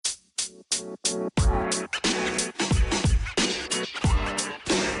Hello,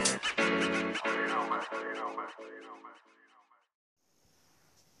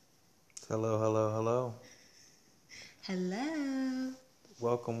 hello, hello. Hello.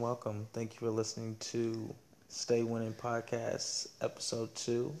 Welcome. Thank you for listening to Stay Winning Podcast, Episode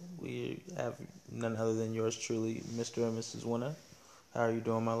 2. We have none other than yours truly, Mr. and Mrs. Winner. How are you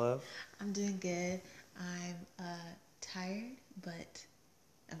doing, my love? I'm doing good. I'm tired, but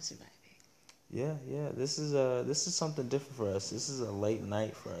I'm surviving. Yeah. This is something different for us. This is a late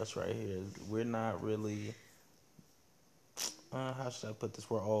night for us right here. We're not really. How should I put this?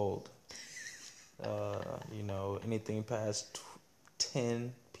 We're old. Anything past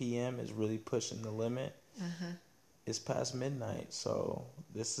 10 p.m. is really pushing the limit. It's past midnight, so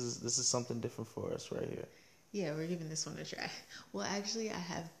this is something different for us right here. Yeah, we're giving this one a try. Well, actually, I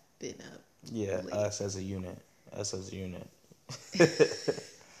have been up. Yeah, late. us as a unit.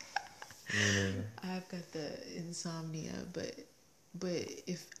 Meaning, I've got the insomnia, but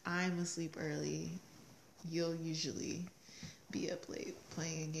if I'm asleep early, you'll usually be up late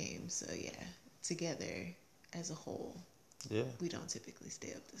playing a game. So yeah, together as a whole, yeah, we don't typically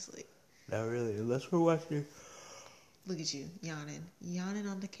stay up this late. not really. Unless we're watching. Look at you yawning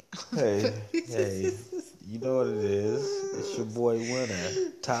on the couch. Hey, you know what it is. It's your boy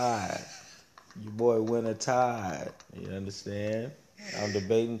Winner, Todd. Your boy Winner, Todd. You understand? I'm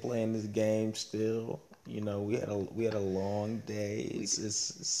debating playing this game still. You know, we had a long day.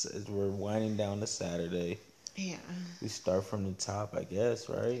 We're winding down to Saturday. Yeah. We start from the top, I guess,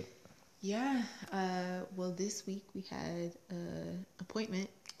 right? Yeah. Well, this week we had an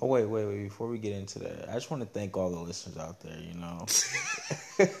appointment. Oh, wait. Before we get into that, I just want to thank all the listeners out there, you know.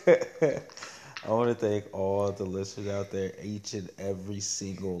 I want to thank all the listeners out there, each and every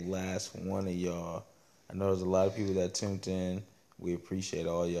single last one of y'all. I know there's a lot of people that tuned in. We appreciate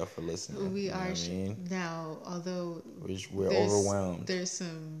all y'all for listening. We You know are what I mean? now, although We're overwhelmed. There's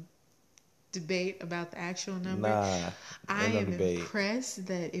some debate about the actual number. Nah, I ain't no am debate. impressed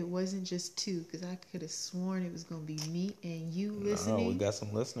that it wasn't just 2, because I could have sworn it was going to be me and you listening. No, we got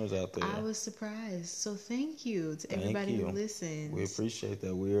some listeners out there. I was surprised. So thank you to Thank everybody you. who listens. We appreciate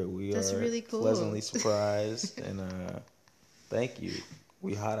that. We That's are really cool. pleasantly surprised, and thank you.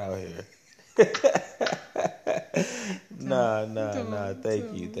 We hot out here. Nah.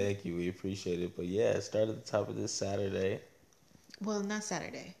 Thank you. We appreciate it. But yeah, start at the top of this Saturday. Well, not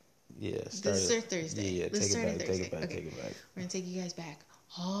Saturday. Yeah, This is our Thursday. Yeah, Let's take start it on back. Thursday. Take Okay. it back. We're going to take you guys back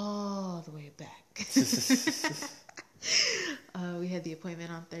all the way back. We had the appointment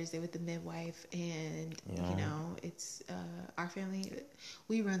on Thursday with the midwife, and it's our family.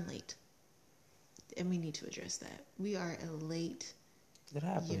 We run late, and we need to address that. We are a late It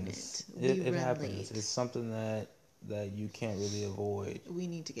happens. unit. It run happens. late. It's something that you can't really avoid. We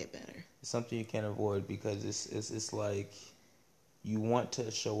need to get better. It's something you can't avoid because it's like you want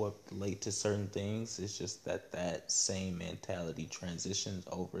to show up late to certain things. It's just that same mentality transitions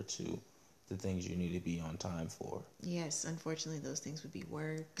over to the things you need to be on time for. Yes, unfortunately, those things would be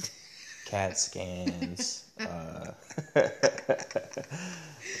work. CAT scans,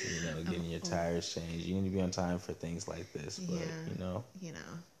 getting your tires changed. You need to be on time for things like this. But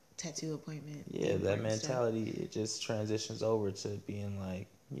Tattoo appointment. Yeah, that mentality it just transitions over to being like,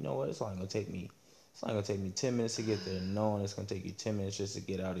 you know what? It's only gonna take me 10 minutes to get there, knowing it's gonna take you 10 minutes just to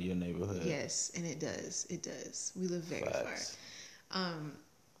get out of your neighborhood. Yes, and it does. We live very Facts. far.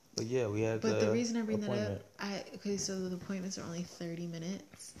 But yeah, we had. But the reason I bring that up, so the appointments are only 30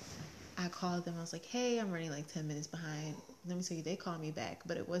 minutes. I called them. I was like, "Hey, I'm running like 10 minutes behind." Let me tell you, they called me back,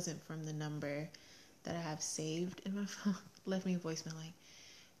 but it wasn't from the number that I have saved in my phone. Left me a voicemail like,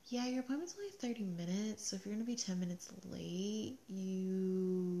 "Yeah, your appointment's only 30 minutes, so if you're gonna be 10 minutes late,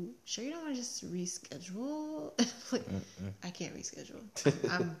 you sure you don't want to just reschedule?" Like, I can't reschedule.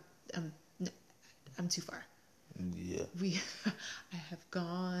 I'm too far. Yeah. I have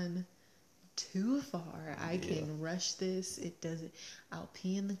gone too far. I can rush this. It doesn't. I'll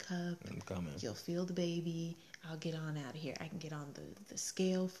pee in the cup. I'm coming. You'll feel the baby. I'll get on out of here. I can get on the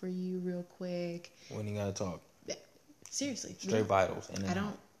scale for you real quick. When you gotta talk? Seriously. Straight vitals. I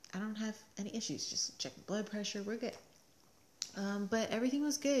don't have any issues. Just check the blood pressure. We're good. But everything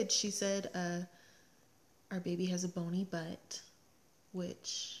was good. She said our baby has a bony butt,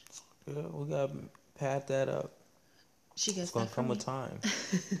 which yeah, we gotta pad that up. She gets it's gonna that come from with me. time.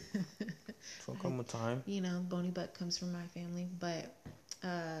 It's gonna come with time. Bony butt comes from my family, but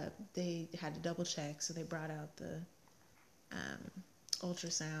they had to double check, so they brought out the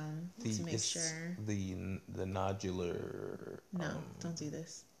ultrasound to make sure. The nodular. No, don't do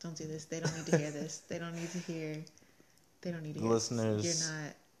this. Don't do this. They don't need to hear this. They don't need to hear. Listeners, You're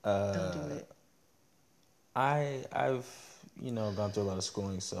not. Don't do it. I've gone through a lot of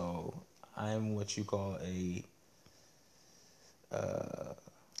schooling, so I'm what you call a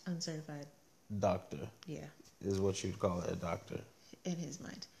Uncertified. doctor. Yeah. Is what you'd call a doctor. In his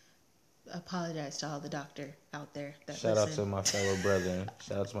mind. Apologize to all the doctor out there that Shout listen. out to my fellow brethren.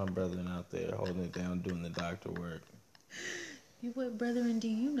 Shout out to my brethren out there holding it down, doing the doctor work. What brethren do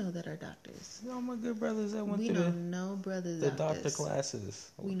you know that are doctors? All my good brothers that went We through know no brothers the doctors. doctor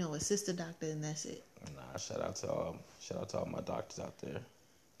classes. We know a sister doctor, and that's it. Nah, shout out to all my doctors out there.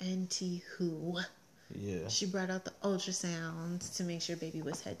 Auntie who? Yeah. She brought out the ultrasounds to make sure baby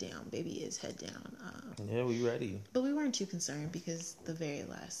was head down. Baby is head down. Yeah, we ready. But we weren't too concerned because the very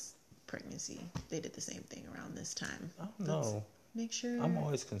last pregnancy, they did the same thing around this time. I don't know. Make sure I'm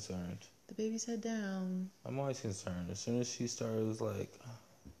always concerned. the baby's head down. I'm always concerned. As soon as she started, it was like,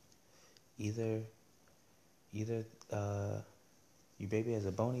 either your baby has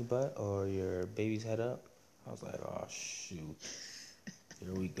a bony butt or your baby's head up. I was like, oh shoot,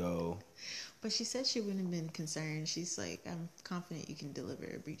 here we go. But she said she wouldn't have been concerned. She's like, I'm confident you can deliver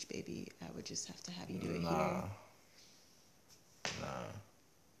a breech baby. I would just have to have you do it here.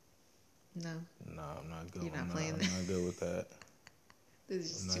 No, I'm not good. You're not I'm playing I'm not good with that. this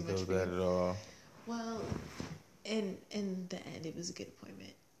is just I'm too not much good for with that you. at all. Well, in the end, it was a good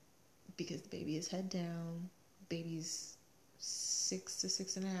appointment because the baby is head down. Baby's 6 to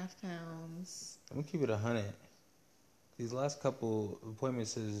 6.5 pounds. I'm gonna keep it 100. These last couple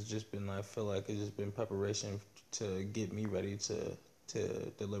appointments has just been, I feel like it's just been preparation to get me ready to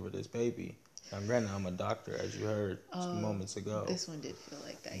deliver this baby. Now, granted, I'm a doctor, as you heard moments ago. This one did feel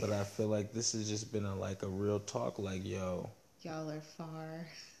like that. But yeah. I feel like this has just been a real talk, like, yo, Y'all are far.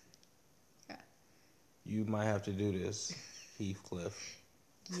 Yeah. you might have to do this, Heathcliff.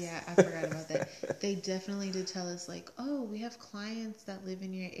 Yeah, I forgot about that. They definitely did tell us, like, oh, we have clients that live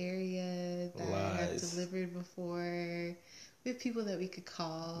in your area that have delivered before. We have people that we could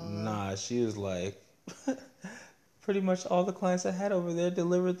call. Nah, she was like, pretty much all the clients I had over there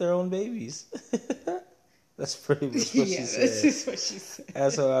delivered their own babies. That's pretty much what she said. That's just what she said.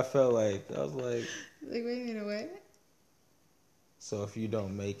 That's what I felt like. I was like, wait a minute, what? So if you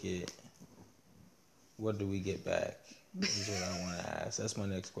don't make it, what do we get back? Is what I want to ask. That's my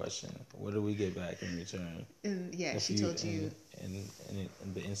next question. What do we get back in return? And yeah, she told you. In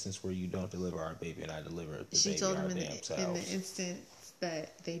the instance where you don't deliver our baby and I deliver the she baby told our him damn selves. in the instance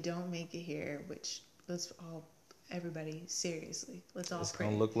that they don't make it here, which everybody, seriously, let's all it's pray.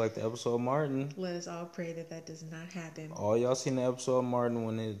 It's gonna look like the episode of Martin. Let us all pray that does not happen. All y'all seen the episode of Martin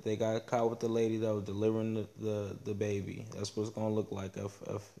when they got caught with the lady that was delivering the baby. That's what it's gonna look like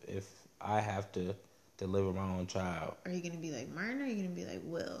if I have to deliver my own child. Are you gonna be like Martin or are you gonna be like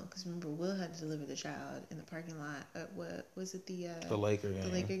Will? Because remember, Will had to deliver the child in the parking lot at what was it, the Laker game? The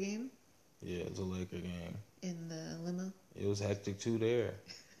Laker game? Yeah, it was a Laker game. In the limo? It was hectic too there.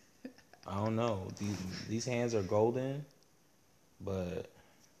 I don't know. These hands are golden, but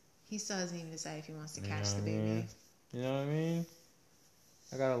he still hasn't even decided if he wants to catch the baby. You know what I mean?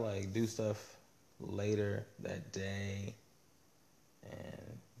 I gotta do stuff later that day,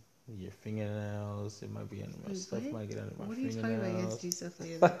 and your fingernails. It might be under my stuff. Might get under my fingernails. What are you talking about? You have to do stuff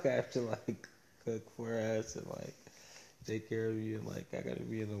later. Like I have to cook for us and take care of you, and I gotta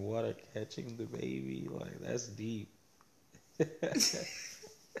be in the water catching the baby. That's deep.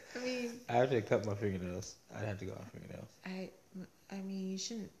 I mean, I have to cut my fingernails. I'd have to go on fingernails. I mean, you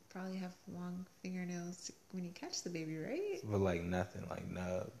shouldn't probably have long fingernails when you catch the baby, right? But nothing,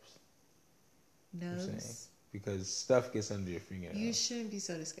 nubs. Nubs? Because stuff gets under your fingernails. You shouldn't be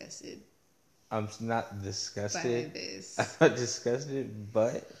so disgusted. I'm not disgusted. By this. I'm not disgusted,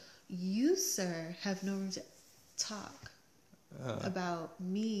 but you, sir, have no room to talk about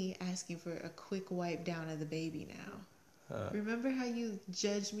me asking for a quick wipe down of the baby now. Remember how you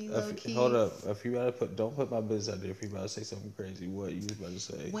judged me low key? Hold up. If you gotta don't put my business out there. If you about to say something crazy, what you was about to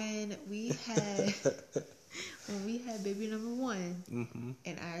say? When we had baby number 1,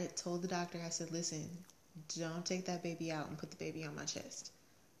 and I told the doctor, I said, listen, don't take that baby out and put the baby on my chest.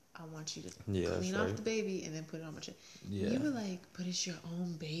 I want you to clean off the baby and then put it on my chest. Yeah. You were like, but it's your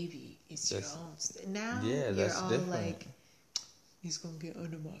own baby. It's your own. Now you're all different. Like, he's gonna get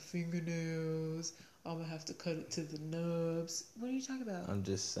under my fingernails. I'm gonna have to cut it to the nubs. What are you talking about? I'm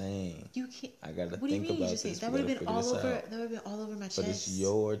just saying. You can't. I gotta what think do you mean about you just this. That would have been all over. That would have been all over my chest. But it's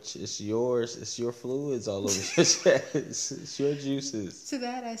yours. It's your fluids all over your chest. It's your juices. To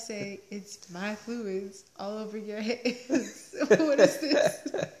that I say, it's my fluids all over your hands. What is this?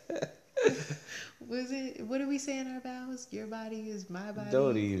 Was it? What did we say in our vows? Your body is my body.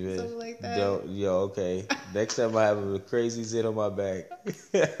 Don't even. Something like that. Don't. Yo, okay. Next time I have a crazy zit on my back,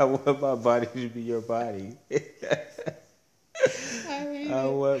 I want my body to be your body. I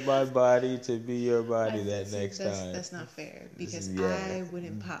want my body to be your body next time. That's not fair because Yeah. I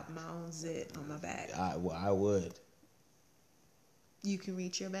wouldn't pop my own zit on my back. I would. You can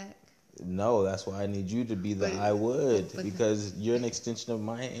reach your back. No, that's why I need you to be the But- I would but- because you're an extension of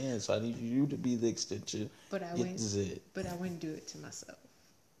my hand, so I need you to be the extension. But I Get wouldn't. the zit. But I wouldn't do it to myself,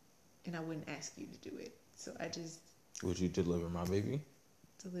 and I wouldn't ask you to do it. So I just Would you deliver my baby?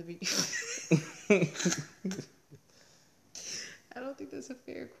 deliver you. I don't think that's a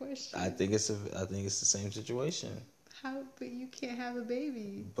fair question. I think it's the same situation. How? But you can't have a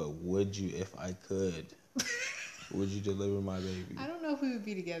baby. But would you, if I could, would you deliver my baby? I don't know if we would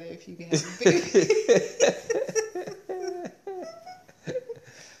be together if you could have a baby.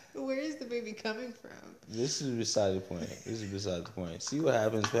 Where is the baby coming from? This is beside the point. See what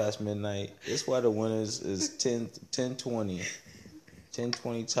happens past midnight. That's why the winners is 10:20.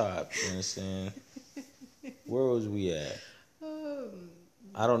 10:20 top. You understand? Where was we at?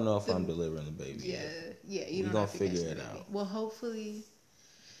 I don't know if I'm delivering the baby Yeah, yet. yeah. You We don't gonna have to catch figure the it baby. out. Well, hopefully,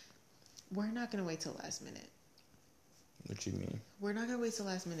 we're not gonna wait till last minute. What you mean? We're not gonna wait till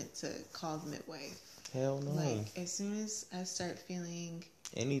last minute to call the midway. Hell no. Like as soon as I start feeling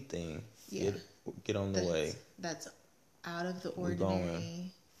Anything. Yeah. Get on the way. that's out of the We're ordinary.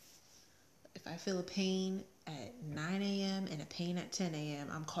 going. If I feel a pain at 9 a.m. and a pain at 10 a.m.,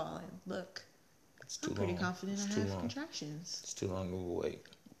 I'm calling. Look, It's too I'm pretty long. confident It's I too have long. contractions. It's too long of a wait.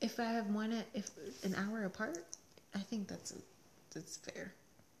 If I have if an hour apart, I think that's fair.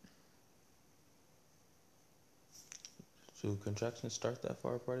 Do contractions start that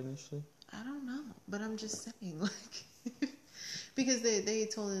far apart initially? I don't know, but I'm just saying, like, because they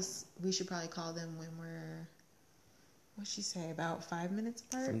told us we should probably call them when we're, what'd she say, about 5 minutes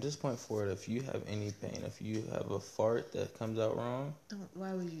apart? From this point forward, if you have any pain, if you have a fart that comes out wrong,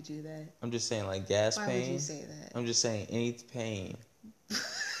 Why would you do that? I'm just saying like gas Why pain. would you say that? I'm just saying any pain,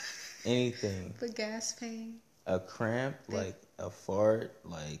 anything, The gas pain? a cramp, like a fart,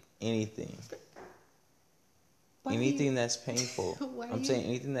 like anything, Why do anything you- that's painful. Why I'm you- saying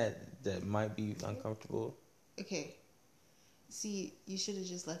anything that might be uncomfortable. Okay. See, you should have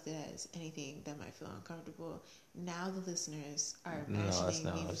just left it as anything that might feel uncomfortable. Now the listeners are No, that's imagining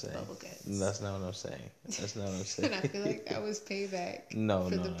not me what I'm with saying. bubble guts. That's not what I'm saying. That's not what I'm And saying. I feel like that was payback No,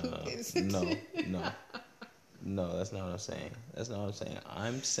 for no, the no, poop no, incident. no. That's not what I'm saying. That's not what I'm saying.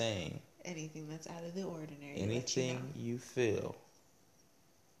 I'm saying Anything that's out of the ordinary. anything you feel.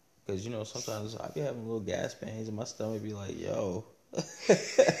 Because, sometimes I be having little gas pains and my stomach be like, yo, I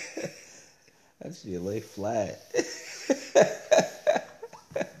just need to lay flat.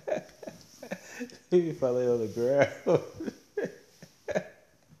 If I lay on the ground.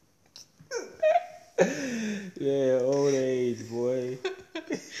 Yeah, old age, boy.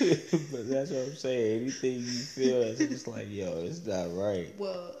 But that's what I'm saying. Anything you feel that's just like, yo, it's not right.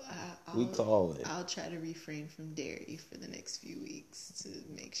 Well, We call it. I'll try to refrain from dairy for the next few weeks to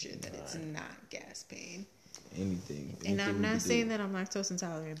make sure that it's not gas pain. Anything. And I'm not saying that I'm lactose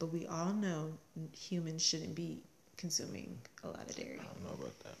intolerant, but we all know humans shouldn't be consuming a lot of dairy. I don't know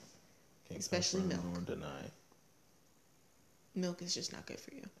about that. Can't Especially confirm milk. nor deny. Milk is just not good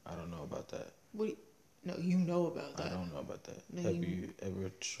for you. I don't know about that. No, you know about that. I don't know about that. No, Have you- you ever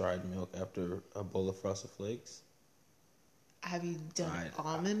tried milk after a bowl of Frosted Flakes? Have you done I-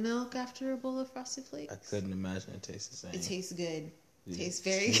 almond milk after a bowl of Frosted Flakes? I couldn't imagine it tastes the same. It tastes good. You- Tastes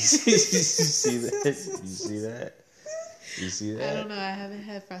very you good. see that? You see that? You see that? I don't know. I haven't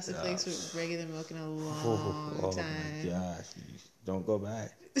had Frosted Flakes with regular milk in a long Oh time. my gosh! Don't go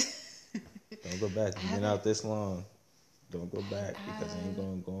back. Don't go back. You've been out this long. Don't go back because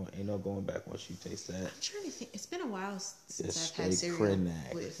ain't no going back once you taste that. I'm trying to think. It's been a while since It's I've had straight cereal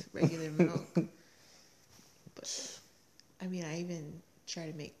Krenak. with regular milk. But I mean, I even try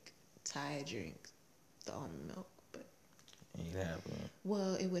to make Ty drink the almond milk. But Ain't happening.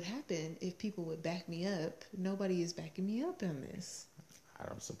 well, it would happen if people would back me up. Nobody is backing me up on this. I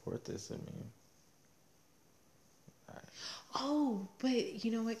don't support this. I mean, Oh, but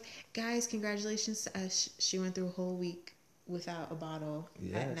you know what, guys? Congratulations to us. She went through a whole week without a bottle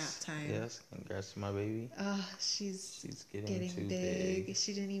at nap time. Yes, congrats to my baby. She's getting too big. big.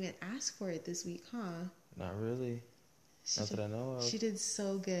 She didn't even ask for it this week, huh? Not really. Not that I know of. She did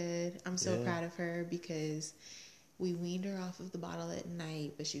so good. I'm so Yeah. proud of her because we weaned her off of the bottle at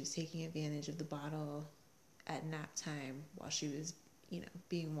night, but she was taking advantage of the bottle at nap time while she was,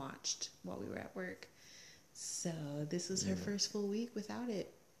 being watched while we were at work. So this was her first full week without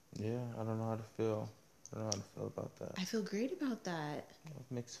it. Yeah, I don't know how to feel. I don't know how to feel about that. I feel great about that. I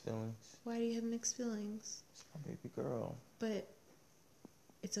have mixed feelings. Why do you have mixed feelings? It's my baby girl. But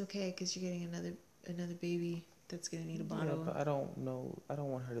it's okay because you're getting another baby that's gonna need a bottle. Yeah, but I don't know. I don't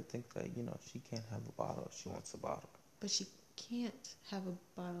want her to think that she can't have a bottle if she wants a bottle. But she can't have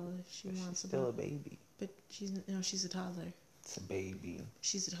a bottle if she wants she's a bottle. Still a baby. But she's a toddler. It's a baby.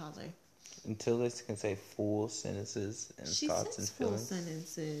 She's a toddler. Until this can say full sentences and she thoughts and feelings. Full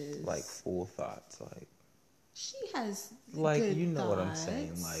sentences. Like full thoughts. Like she has like good you know thoughts. what I'm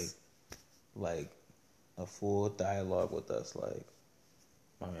saying. Like a full dialogue with us. Like,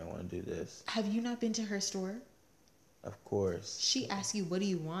 mommy, I want to do this. Have you not been to her store? Of course. She asks you, what do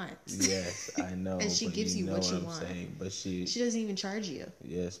you want? Yes, I know. And she gives you what you want. Saying, but she doesn't even charge you.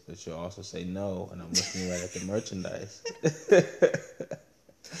 Yes, but she'll also say no, and I'm looking right at the merchandise.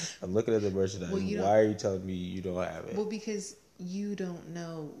 I'm looking at the merchandise. Well, why are you telling me you don't have it? Well, because you don't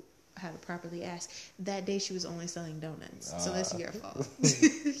know how to properly ask. That day she was only selling donuts, so that's your fault.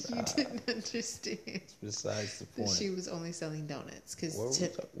 You didn't understand. It's besides the point. She was only selling donuts because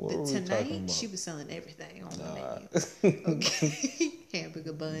tonight she was selling everything on the menu. Okay,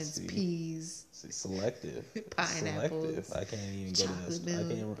 hamburger buns, peas, selective, pineapples. Selective. I can't even go to that. I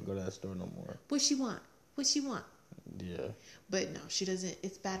can't even go to that store no more. What she want? Yeah. But no, she doesn't.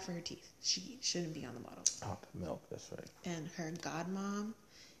 It's bad for her teeth. She shouldn't be on the bottle. Oh, the milk. That's right. And her godmom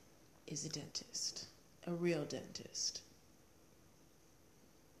is a dentist, a real dentist.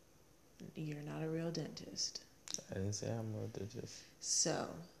 You're not a real dentist. I didn't say I'm a real dentist. So,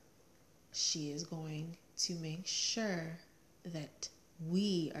 she is going to make sure that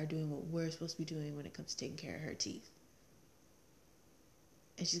we are doing what we're supposed to be doing when it comes to taking care of her teeth.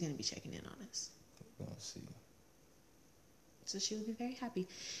 And she's going to be checking in on us. We're going to see. So she will be very happy.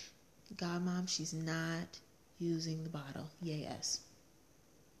 Godmom, she's not using the bottle. Yes.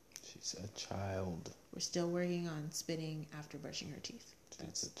 She's a child. We're still working on spitting after brushing her teeth.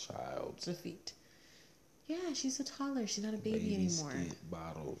 She's a child. It's a feat. Yeah, she's a toddler. She's not a baby anymore.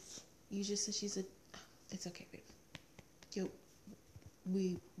 Bottles. You just said she's a... It's okay, babe.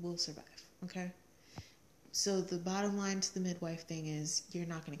 We will survive, okay? So the bottom line to the midwife thing is you're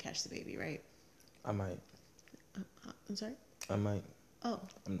not going to catch the baby, right? I might. I'm sorry? I might. Oh.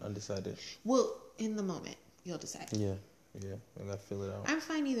 I'm undecided. Well, in the moment, you'll decide. Yeah. I gotta feel it out. I'm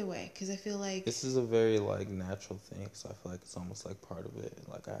fine either way, because I feel like... This is a very, natural thing, so I feel like it's almost, part of it.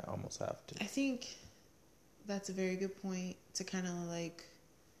 Like, I almost have to. I think that's a very good point to kind of,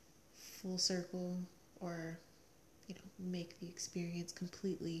 full circle or, make the experience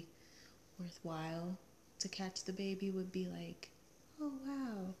completely worthwhile. To catch the baby would be like, oh,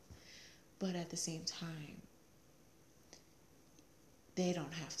 wow. But at the same time, they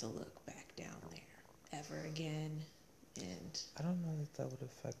don't have to look back down there ever again. And I don't know that would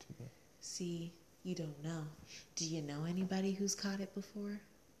affect me. See, you don't know. Do you know anybody who's caught it before?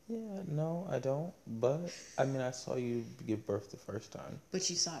 Yeah, no, I don't. But, I saw you give birth the first time. But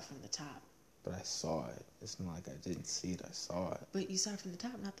you saw it from the top. But I saw it. It's not like I didn't see it. I saw it. But you saw it from the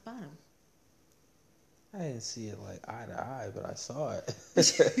top, not the bottom. I didn't see it eye to eye, but I saw it.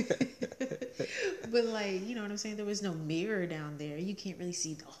 But you know what I'm saying? There was no mirror down there. You can't really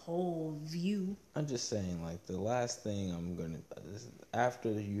see the whole view. I'm just saying, the last thing I'm going to...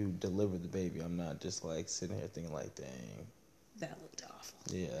 After you deliver the baby, I'm not just, sitting here thinking dang. That looked awful.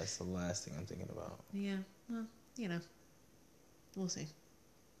 Yeah, that's the last thing I'm thinking about. Yeah, well, we'll see.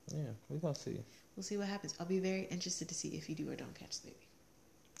 Yeah, we're going to see. We'll see what happens. I'll be very interested to see if you do or don't catch the baby.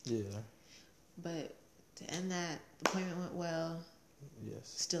 Yeah. But to end that, the appointment went well. Yes.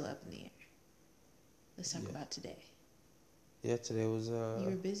 Still up in the air. Let's talk about today. Yeah, today was you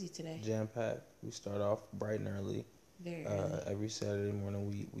were busy today. Jam-packed. We start off bright and early. Very early. Every Saturday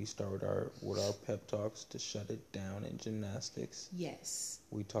morning we start with our pep talks to shut it down in gymnastics. Yes.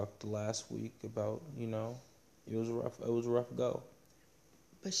 We talked last week about, it was a rough go.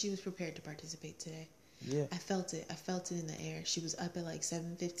 But she was prepared to participate today. Yeah. I felt it in the air. She was up at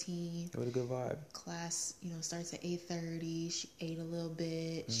 7:15. What a good vibe. Class, starts at 8:30. She ate a little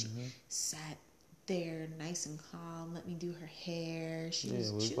bit. She sat there nice and calm, let me do her hair. She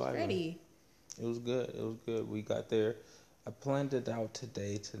was ready. It was good. We got there. I planned it out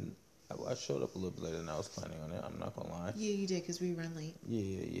today I showed up a little bit later than I was planning on it. I'm not gonna lie. Yeah, you did, because we run late.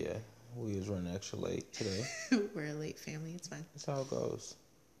 Yeah. We was running extra late today. We're a late family. It's fine. That's how it goes.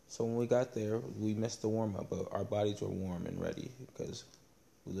 So when we got there, we missed the warm-up, but our bodies were warm and ready because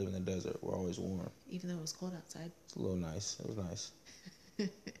we live in the desert. We're always warm. Even though it was cold outside. It's a little nice. It was nice.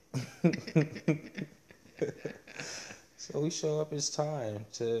 So we show up. It's time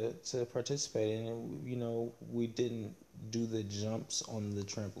to participate, and we didn't do the jumps on the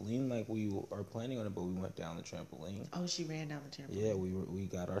trampoline like we are planning on it, but we went down the trampoline. Oh, she ran down the trampoline. Yeah, we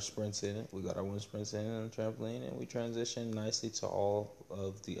got our sprints in it. We got our wind sprints in on the trampoline, and we transitioned nicely to all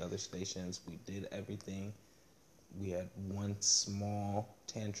of the other stations. We did everything. We had one small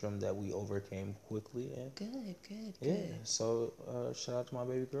tantrum that we overcame quickly. And Good. yeah, so shout out to my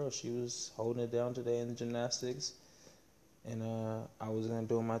baby girl. She was holding it down today in the gymnastics, and I was gonna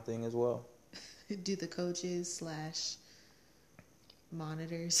do my thing as well. Do the coaches /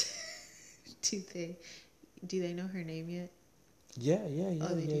 monitors do they know her name yet? Yeah,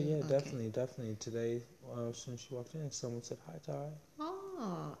 Oh, they do? Okay. definitely. Today, as soon as she walked in, someone said hi to her.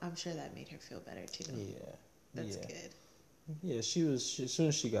 Oh, I'm sure that made her feel better too. Yeah, That's good. Yeah, as soon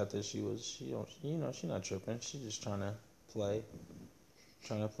as she got there, she's not tripping. She's just trying to play.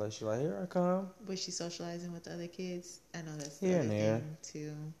 She's like, here I come. Was she socializing with the other kids? I know that's Here and the there thing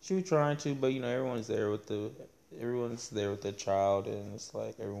too. She was trying to, but everyone's there with their child, and it's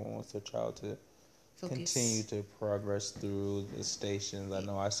like everyone wants their child to continue to progress through the stations. I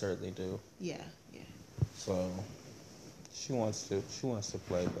know I certainly do. Yeah. So she wants to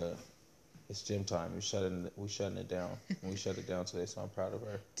play, but it's gym time. We shutting it down. We shut it down today, so I'm proud of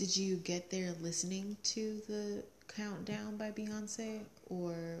her. Did you get there listening to the Countdown by Beyonce,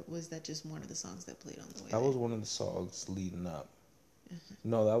 or was that just one of the songs that played on the way? That was one of the songs leading up.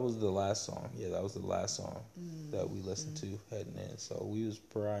 No, that was the last song. Yeah, that was the last song that we listened to heading in. So we was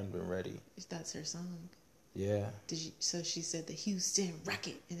primed and ready. That's her song. Yeah. So she said the Houston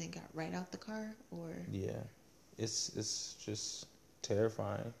Rocket and then got right out the car, or? Yeah, it's just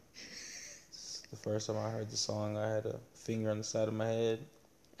terrifying. The first time I heard the song, I had a finger on the side of my head.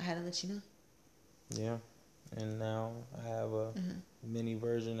 I had to let you know. Yeah, and now I have a mini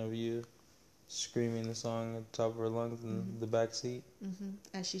version of you screaming the song at the top of her lungs in the back seat.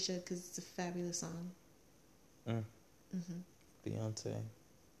 As she should, because it's a fabulous song. Beyonce.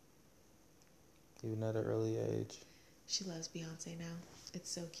 Even at an early age. She loves Beyonce now. It's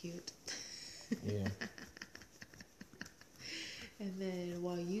so cute. Yeah. And then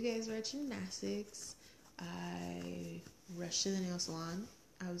while you guys were at gymnastics, I rushed to the nail salon.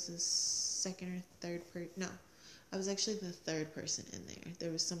 I was the second or third person. No, I was actually the third person in there.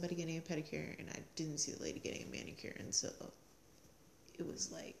 There was somebody getting a pedicure, and I didn't see the lady getting a manicure until it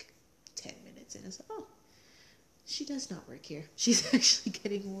was like 10 minutes in. I said, oh, she does not work here. She's actually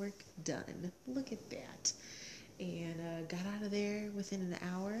getting work done. Look at that. And got out of there within an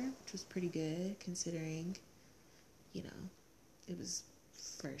hour, which was pretty good considering, it was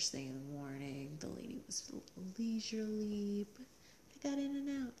first thing in the morning. The lady was leisurely, but I got in and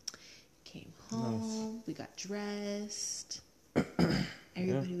out. Came home. Nice. We got dressed.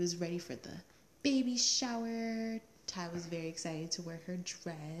 Everybody was ready for the baby shower. Ty was very excited to wear her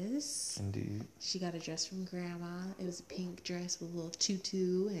dress. Indeed. She got a dress from Grandma. It was a pink dress with a little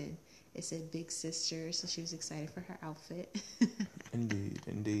tutu, and it said Big Sister, so she was excited for her outfit.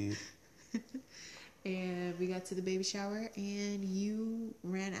 Indeed. And we got to the baby shower, and you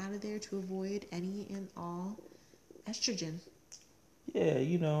ran out of there to avoid any and all estrogen. Yeah,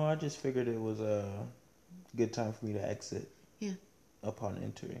 I just figured it was a good time for me to exit. Yeah. Upon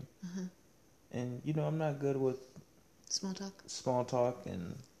entering. And, I'm not good with small talk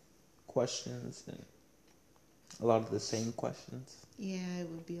and questions and a lot of the same questions. Yeah, it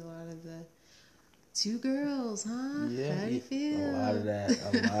would be a lot of the two girls, huh? Yeah, how do you feel? A lot of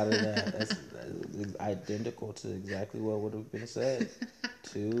that. That's identical to exactly what would have been said.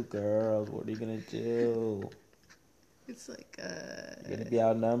 Two girls, what are you gonna do? It's like you're gonna be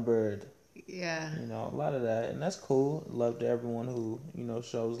outnumbered. Yeah. A lot of that, and that's cool. Love to everyone who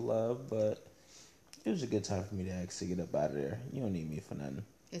shows love, but it was a good time for me to actually get up out of there. You don't need me for nothing.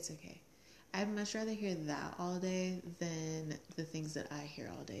 It's okay. I'd much rather hear that all day than the things that I hear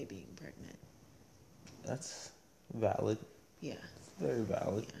all day being pregnant. That's valid. Yeah. Very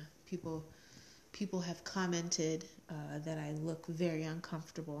valid. Yeah. People have commented that I look very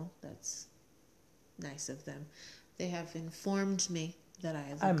uncomfortable. That's nice of them. They have informed me that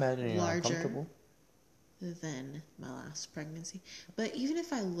I look larger than my last pregnancy. But even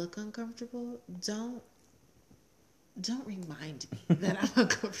if I look uncomfortable, don't remind me that I'm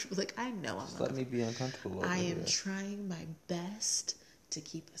uncomfortable. Like, I know I'm uncomfortable. Let me be uncomfortable. I am trying my best to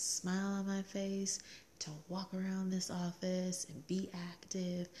keep a smile on my face, to walk around this office and be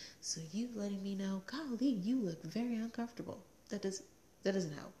active. So you letting me know, golly, you look very uncomfortable. That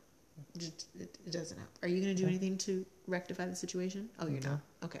doesn't help. It doesn't help. Are you going to do anything to rectify the situation? Oh, you're not?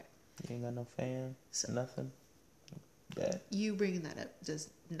 Okay. You ain't got no fan? Nothing? Bad. You bringing that up does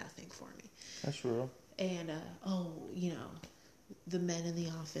nothing for me. That's real. And, the men in the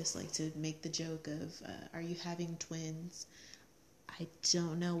office like to make the joke of, are you having twins? I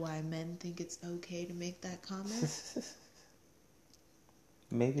don't know why men think it's okay to make that comment.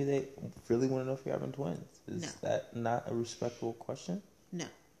 Maybe they really want to know if you're having twins. Is No. that not a respectful question? No.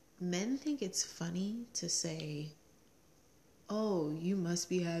 Men think it's funny to say, oh, you must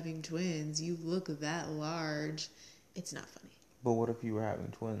be having twins. You look that large. It's not funny. But what if you were having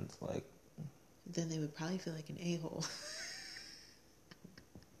twins? Like, then they would probably feel like an a-hole.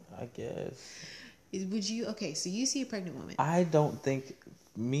 I guess. Would you? Okay, so you see a pregnant woman. I don't think,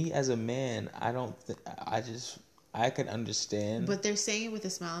 me as a man, I can understand. But they're saying it with a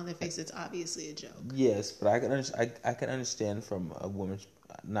smile on their face. It's obviously a joke. Yes, but I can understand from a woman's,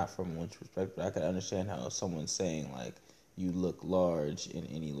 not from a woman's perspective, but I can understand how someone's saying, like, you look large in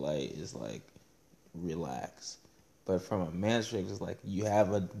any light is like, relax. But from a man's perspective, it's like, you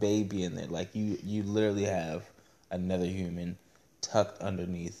have a baby in there. Like, you literally have another human tucked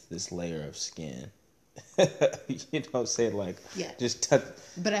underneath this layer of skin. You know what I'm saying? Like, yeah. Just tuck.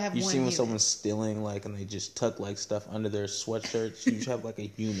 But I have you one see when human. someone's stealing, like, and they just tuck, like, stuff under their sweatshirts? You just have, like, a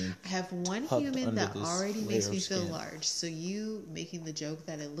human. I have one human that already makes me feel large. So you making the joke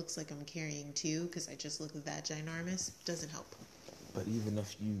that it looks like I'm carrying two because I just look that ginormous doesn't help. But even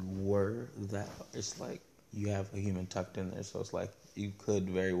if you were that, it's like you have a human tucked in there. So it's like you could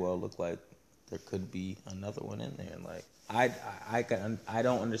very well look like there could be another one in there. Like, I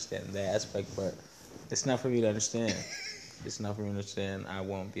don't understand that aspect, but it's not for me to understand. It's not for me to understand. I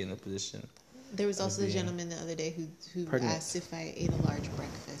won't be in the position. There was also a gentleman the other day who asked if I ate a large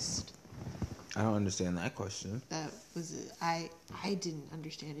breakfast. I don't understand that question. That was I didn't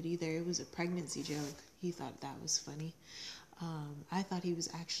understand it either. It was a pregnancy joke. He thought that was funny. I thought he was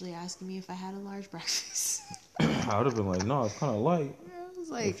actually asking me if I had a large breakfast. I would have been like, no, it's kind of light. I was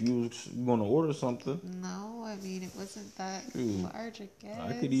like, if you want to order something. No, I mean it wasn't that large. I guess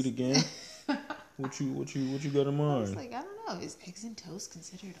I could eat again. What you got in mind? I was like, I don't know. Is eggs and toast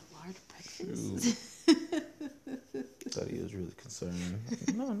considered a large breakfast? Thought he was really concerned.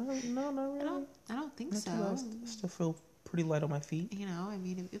 No, not really. I don't think so. I still feel pretty light on my feet. You know, I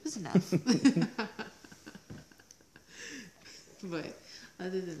mean, it was enough. But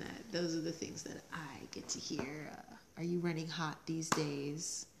other than that, those are the things that I get to hear. Are you running hot these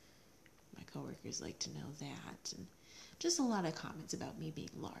days? My coworkers like to know that. And just a lot of comments about me being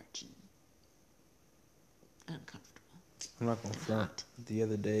large and uncomfortable. I'm not going to front. The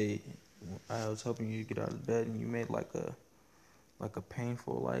other day, I was helping you get out of bed, and you made like a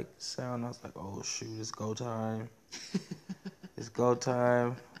painful like sound. I was like, oh shoot, it's go time. It's go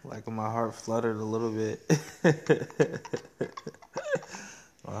time. Like my heart fluttered a little bit.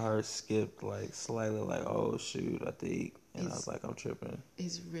 My heart skipped like slightly, like, oh shoot, I think. And I was like, I'm tripping.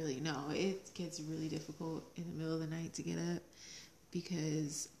 It gets really difficult in the middle of the night to get up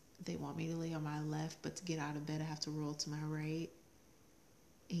because they want me to lay on my left, but to get out of bed I have to roll to my right.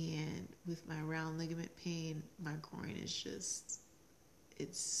 And with my round ligament pain, my groin is just,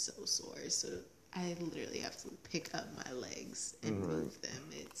 it's so sore. So I literally have to pick up my legs and move them.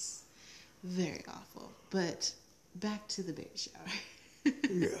 It's very awful. But back to the baby shower.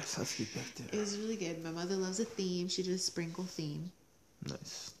 Yes, let's get back there. It was really good. My mother loves a theme. She did a sprinkle theme.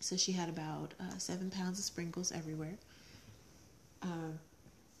 Nice. So she had about 7 pounds of sprinkles everywhere.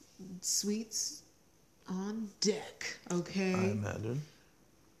 Sweets on deck, okay? I imagine.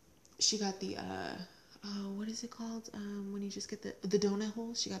 She got the, what is it called? When you just get the donut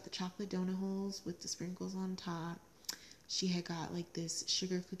holes. She got the chocolate donut holes with the sprinkles on top. She had got like this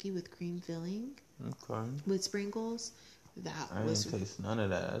sugar cookie with cream filling. Okay. With sprinkles. I didn't taste none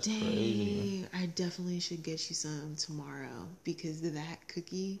of that. That's crazy. I definitely should get you some tomorrow because that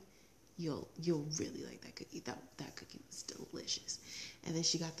cookie, you'll really like that cookie. That cookie was delicious. And then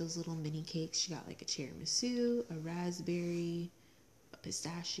she got those little mini cakes. She got like a tiramisu, a raspberry, a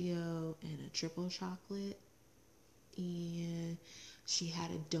pistachio, and a triple chocolate. And she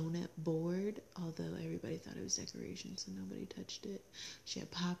had a donut board, although everybody thought it was decoration, so nobody touched it. She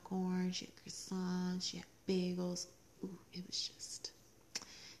had popcorn, she had croissants, she had bagels. Ooh, it was just,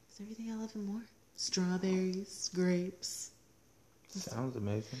 it's everything I love and more. Strawberries, grapes. Sounds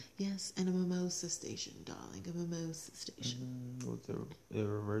amazing. Yes, and a mimosa station, darling. A mimosa station. They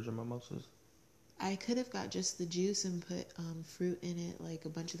were virgin mimosas? I could have got just the juice and put fruit in it like a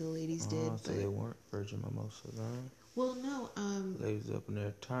bunch of the ladies did. So but they weren't virgin mimosas, huh? Well, no. Ladies up in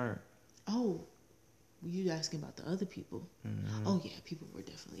their turn. Oh, you asking about the other people? Mm-hmm. Oh yeah, people were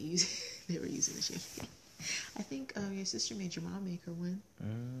definitely using. They were using the champagne. I think your sister made your mom make her one.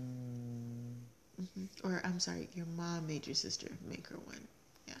 Mm-hmm. Or I'm sorry, your mom made your sister make her one.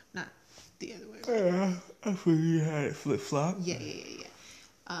 Yeah. not the other way. I figured you had it flip-flop. Yeah.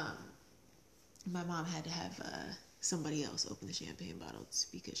 My mom had to have somebody else open the champagne bottles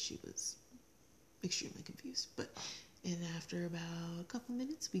because she was extremely confused. And after about a couple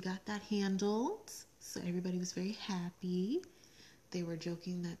minutes, we got that handled. So everybody was very happy. They were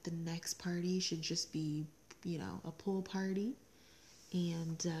joking that the next party should just be, a pool party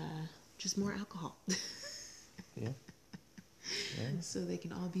and just more alcohol. Yeah. So they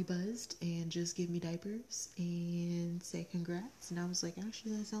can all be buzzed and just give me diapers and say congrats. And I was like,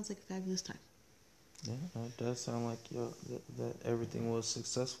 actually, that sounds like a fabulous time. Yeah, it does sound like that everything was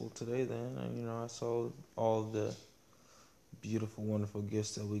successful today then. And, I saw all the beautiful, wonderful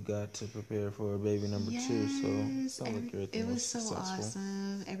gifts that we got to prepare for baby number 2. So it sounds like everything was successful. It was so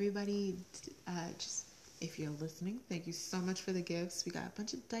awesome. Everybody, just if you're listening, thank you so much for the gifts. We got a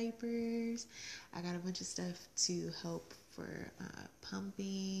bunch of diapers. I got a bunch of stuff to help for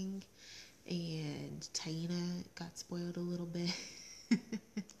pumping. And Taina got spoiled a little bit.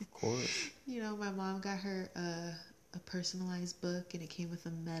 Of course. My mom got her a personalized book, and it came with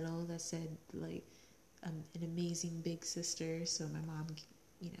a medal that said, like, an amazing big sister. So my mom,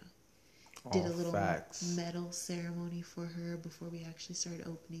 did a little medal ceremony for her before we actually started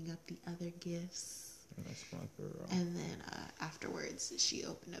opening up the other gifts. That's my girl. And then afterwards, she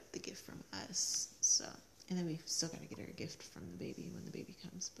opened up the gift from us. So, and then we still got to get her a gift from the baby when the baby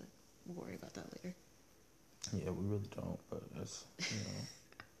comes, but we'll worry about that later. Yeah, we really don't, but that's, if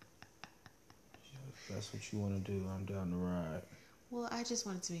that's what you want to do, I'm down to ride. Well, I just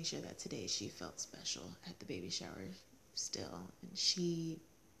wanted to make sure that today she felt special at the baby shower still, and she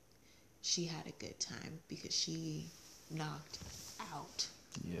had a good time because she knocked out.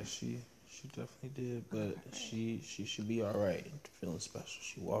 Yeah, she definitely did, but she should be all right, feeling special.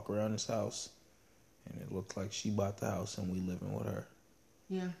 She walked around this house, and it looked like she bought the house and we living with her.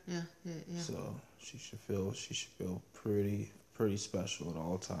 Yeah. So she should feel pretty special at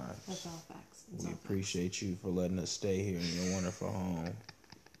all times. That's all facts. We appreciate you for letting us stay here in your wonderful home,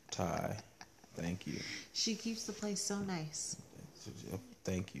 Ty. Thank you. She keeps the place so nice.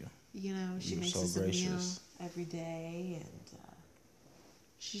 Thank you. She makes us a meal every day, and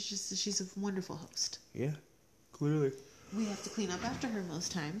she's a wonderful host. Yeah, clearly. We have to clean up after her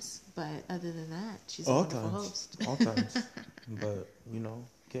most times, but other than that, she's a wonderful host. All times. But,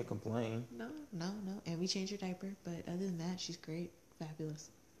 can't complain. No. And we change her diaper, but other than that, she's great. Fabulous.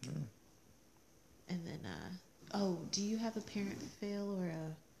 Yeah. And then, do you have a parent fail or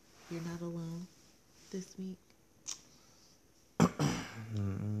you're not alone this week? Let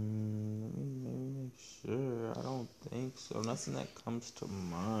me make sure. I don't think so. Nothing that comes to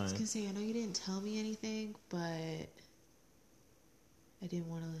mind. I was going to say, I know you didn't tell me anything, but I didn't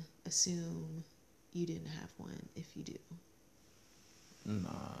want to assume you didn't have one if you do.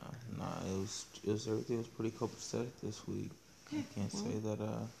 Nah. It was everything was pretty copacetic this week. Okay. I can't say that.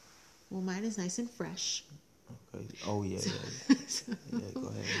 Well, mine is nice and fresh. Okay. Oh yeah. So, yeah. Go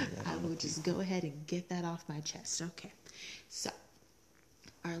ahead. I will just go ahead and get that off my chest. Okay. So,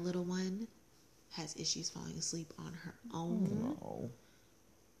 our little one has issues falling asleep on her own. No.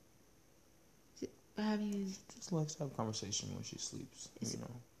 Have you? Just let's have a conversation when she sleeps.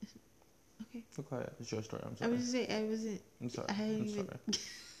 Okay. Go ahead. It's your story. I'm sorry. I was just saying, I'm sorry. I'm sorry.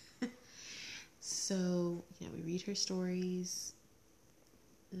 So, we read her stories,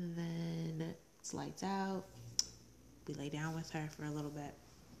 and then it's lights out. We lay down with her for a little bit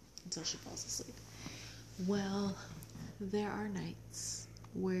until she falls asleep. Well, there are nights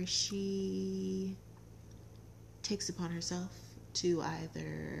where she takes upon herself to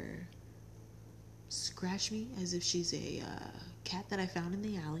either scratch me as if she's a cat that I found in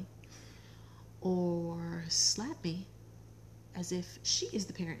the alley, or slap me as if she is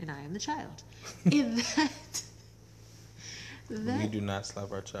the parent and I am the child. And we do not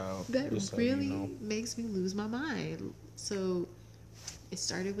slap our child. That really makes me lose my mind. So it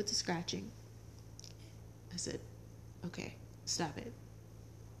started with the scratching. I said, okay, stop it.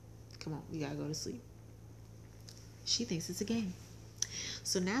 Come on, we gotta go to sleep. She thinks it's a game.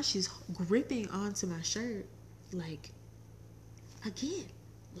 So now she's gripping onto my shirt like a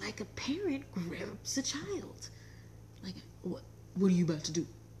parent grips a child. Like, what are you about to do?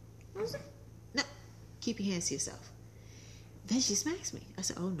 No, keep your hands to yourself. Then she smacks me. I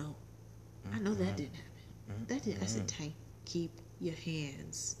said, oh no, I know that didn't happen. I said, Tank, keep your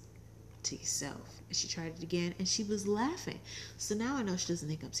hands to yourself. And she tried it again, and she was laughing. So now I know she doesn't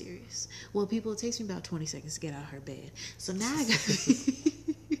think I'm serious. Well, people, it takes me about 20 seconds to get out of her bed. So now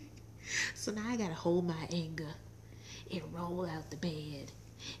I gotta hold my anger and roll out the bed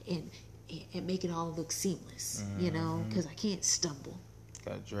and make it all look seamless, because I can't stumble.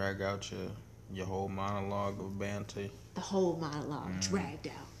 Gotta drag out your whole monologue of banter. The whole monologue dragged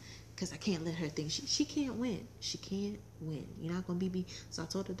out. Because I can't let her think she can't win. She can't win. You're not going to beat me. So I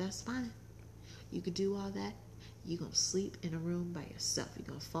told her, that's fine. You could do all that. You're going to sleep in a room by yourself. You're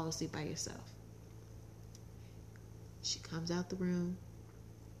going to fall asleep by yourself. She comes out the room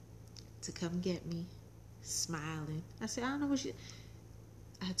to come get me, smiling. I said, I don't know what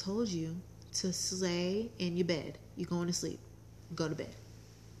I told you to stay in your bed. You're going to sleep. Go to bed.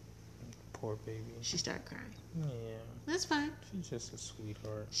 Poor baby. She started crying. Yeah. That's fine. She's just a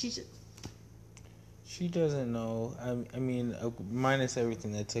sweetheart. She doesn't know. I mean, minus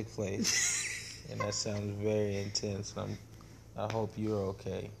everything that took place. And that sounds very intense. I hope you're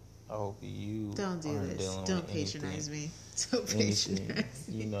okay. I hope you don't do this. Don't patronize me. Don't patronize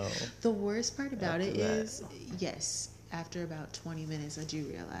me. You know. The worst part about it is, yes, after about 20 minutes, I do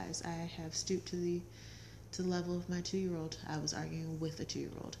realize I have stooped to the level of my 2-year-old. I was arguing with a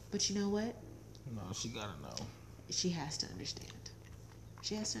 2-year-old. But you know what? No, she gotta know. She has to understand.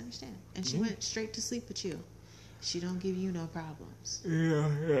 She has to understand. And she went straight to sleep with you. She don't give you no problems.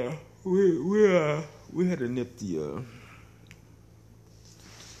 Yeah. We had to nip the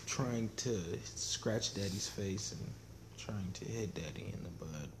trying to scratch Daddy's face and trying to hit Daddy in the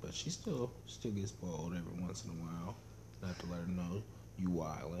bud, but she still gets bold every once in a while. Not to let her know you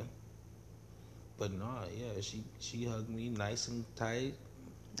wildin'. But nah, yeah, she hugged me nice and tight.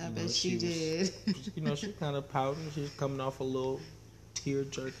 I bet she did. She kind of pouting. She's coming off a little tear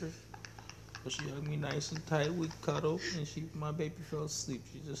jerker. But she hugged me nice and tight. We cuddled, and my baby fell asleep.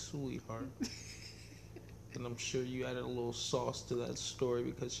 She's a sweetheart. And I'm sure you added a little sauce to that story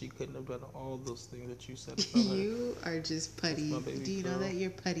because she couldn't have done all those things that you said about her. You are just putty. Do you know that you're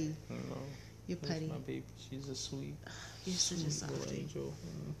putty? I know. You're putty. That's my baby. She's a sweet. You're such a softie. Angel.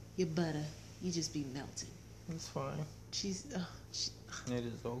 You're butter. You just be melting. It's fine. It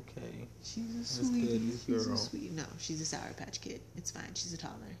is okay. She's a sweet. She's a sweet. No, she's a Sour Patch Kid. It's fine. She's a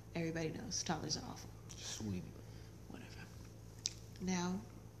toddler. Everybody knows toddlers are awful. Sweet. Whatever. Now,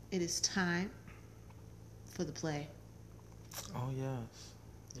 it is time for the play. Oh yes.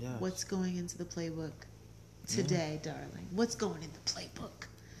 What's going into the playbook today, darling? What's going in the playbook?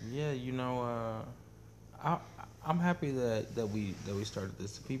 Yeah, I'm happy that we started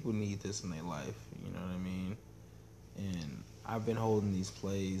this. People need this in their life. You know what I mean? And I've been holding these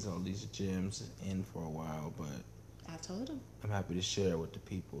plays, all these gyms in for a while, but I told them I'm happy to share it with the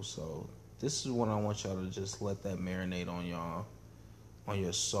people. So this is when I want y'all to just let that marinate on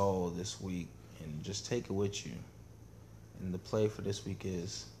your soul this week, and just take it with you. And the play for this week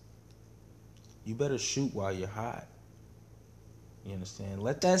is, you better shoot while you're hot. You understand?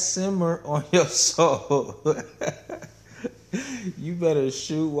 Let that simmer on your soul. You better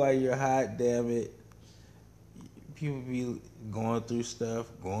shoot while you're hot, damn it. People be going through stuff,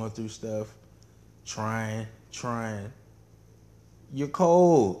 trying. You're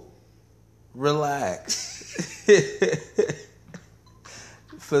cold. Relax.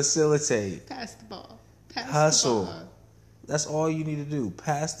 Facilitate. Pass the ball. Hustle. The ball. That's all you need to do.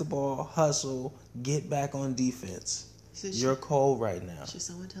 Pass the ball, hustle, get back on defense. You're cold right now. Should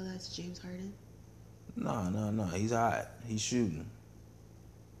someone tell that to James Harden? No. He's hot. He's shooting.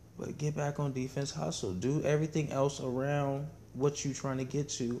 But get back on defense, hustle. Do everything else around what you're trying to get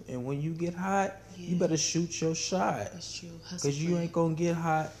to. And when you get hot, you better shoot your shot. That's true. Because you ain't going to get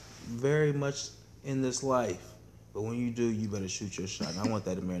hot very much in this life. But when you do, you better shoot your shot. And I want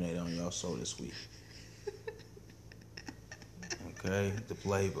that to marinate on y'all soul this week. Okay, the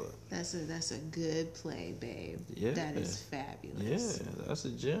playbook. That's a good play, babe. Yeah. That is fabulous. Yeah, that's a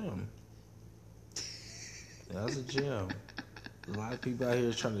gem. That's a gem. A lot of people out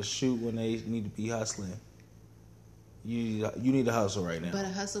here trying to shoot when they need to be hustling. You need to hustle right now. But a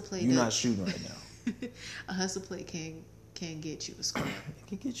hustle play, you're not shooting right now. A hustle play can get you a score. It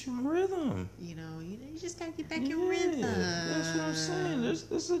can get you in rhythm. You just gotta get back in rhythm. That's what I'm saying.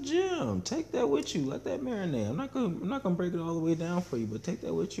 It's a gem. Take that with you. Let that marinate. I'm not gonna break it all the way down for you, but take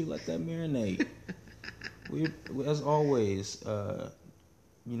that with you. Let that marinate. We, as always,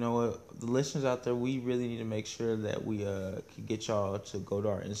 you know what, the listeners out there, we really need to make sure that we can get y'all to go to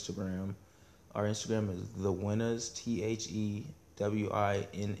our Instagram. Our Instagram is The Winners, TheWinnas.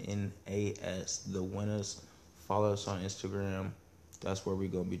 The Winners. Follow us on Instagram. That's where we're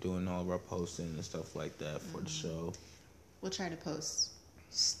going to be doing all of our posting and stuff like that for the show. We'll try to post.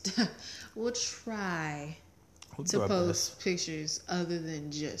 We'll try to post pictures other than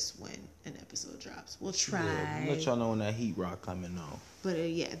just when an episode drops. We'll try. Yeah, we'll let y'all know when that heat rock coming on. But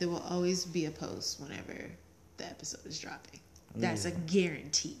there will always be a post whenever the episode is dropping. That's a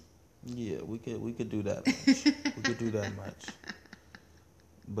guarantee. Yeah, we could do that much. We could do that much.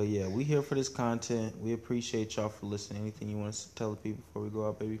 But yeah, we here for this content. We appreciate y'all for listening. Anything you want to tell the people before we go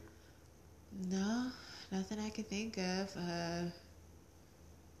out, baby? No, nothing I can think of.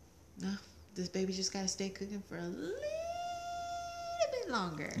 No, this baby just gotta stay cooking for a little bit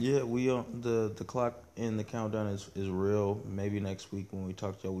longer. Yeah, we the clock and the countdown is real. Maybe next week when we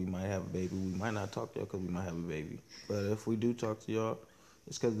talk to y'all, we might have a baby. We might not talk to y'all because we might have a baby. But if we do talk to y'all,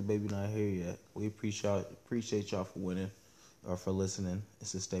 it's because the baby not here yet. We appreciate y'all for winning or for listening.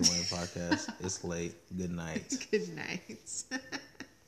 It's the Stay Winning Podcast. It's late. Good night. Good night.